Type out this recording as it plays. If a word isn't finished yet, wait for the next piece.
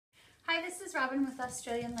Hi, this is Robin with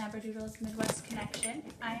Australian Labradoodles Midwest Connection.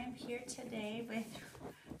 I am here today with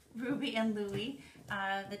Ruby and Louie,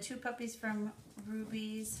 the two puppies from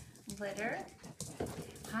Ruby's litter.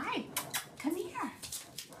 Hi, come here.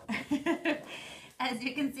 As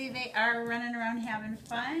you can see, they are running around having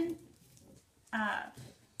fun.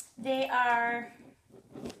 They are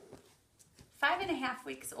 5.5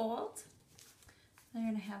 weeks old. They're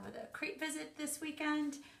going to have a crate visit this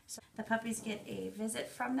weekend. So the puppies get a visit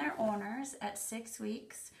from their owners at 6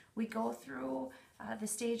 weeks. We go through the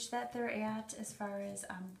stage that they're at as far as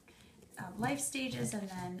life stages and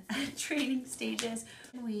then training stages.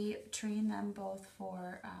 We train them both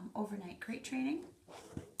for overnight crate training.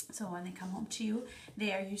 So when they come home to you,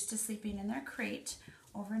 they are used to sleeping in their crate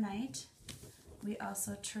overnight. We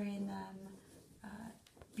also train them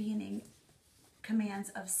being in commands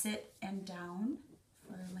of sit and down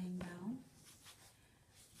for laying down.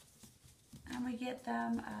 And we get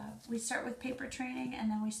them, we start with paper training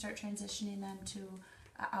and then we start transitioning them to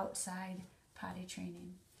outside potty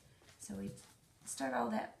training. So we start all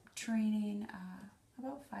that training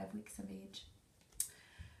about 5 weeks of age.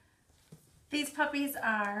 These puppies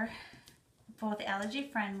are both allergy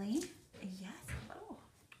friendly. Yes, hello.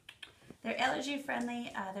 They're allergy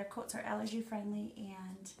friendly, their coats are allergy friendly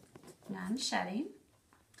and non-shedding.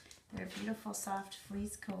 They're a beautiful soft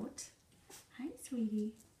fleece coat. Hi,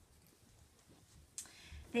 sweetie.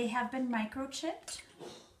 They have been microchipped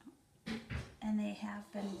and they have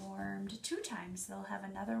been wormed 2 times. They'll have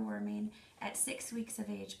another worming at 6 weeks of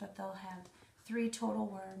age, but they'll have 3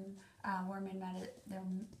 total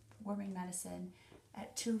worming medicine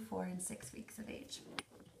at 2, 4, and 6 weeks of age.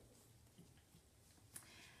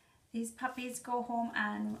 These puppies go home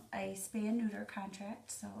on a spay and neuter contract,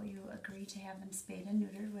 so you agree to have them spayed and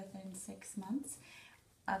neutered within 6 months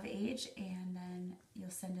of age, and then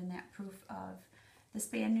you'll send in that proof of the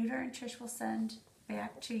spay and neuter, and Trish will send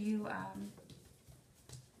back to you up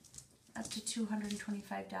to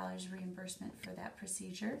 $225 reimbursement for that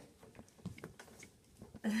procedure.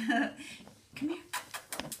 Come here.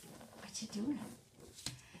 What you doing?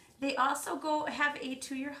 They also have a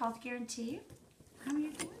 2-year health guarantee. How are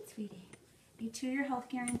you doing, sweetie? A 2-year health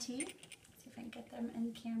guarantee. See if I can get them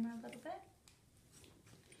in camera a little bit.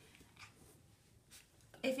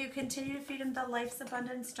 If you continue to feed them the Life's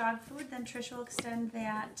Abundance dog food, then Trish will extend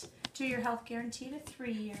that 2-year health guarantee to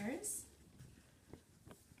 3 years.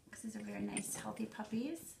 Because these are very nice, healthy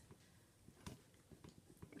puppies.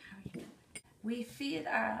 How are you doing? We feed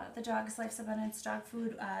the dogs Life's Abundance dog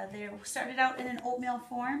food. They started out in an oatmeal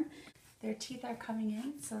form. Their teeth are coming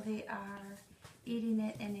in, so they are eating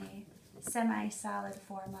it in a semi-solid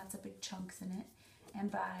form, lots of big chunks in it.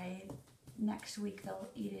 And by next week, they'll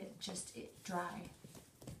eat it just dry.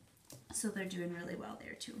 So they're doing really well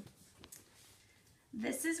there too.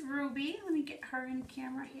 This is Ruby. Let me get her in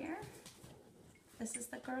camera here. This is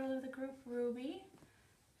the girl of the group, Ruby.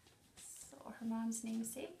 So her mom's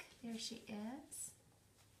namesake. There she is.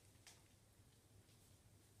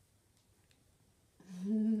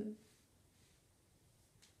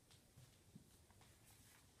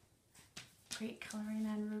 Great coloring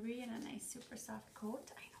on Ruby and a nice super soft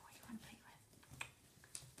coat. I know what you want to play with.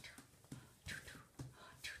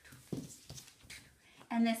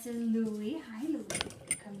 And this is Louie. Hi, Louie.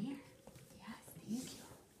 Come here. Yes, thank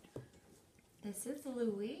you. This is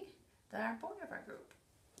Louie, the boy of our group.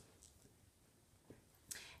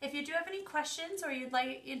 If you do have any questions or you'd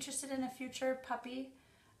like interested in a future puppy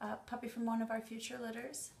from one of our future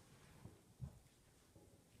litters,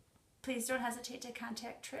 please don't hesitate to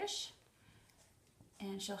contact Trish,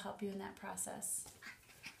 and she'll help you in that process.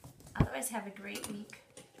 Otherwise, have a great week.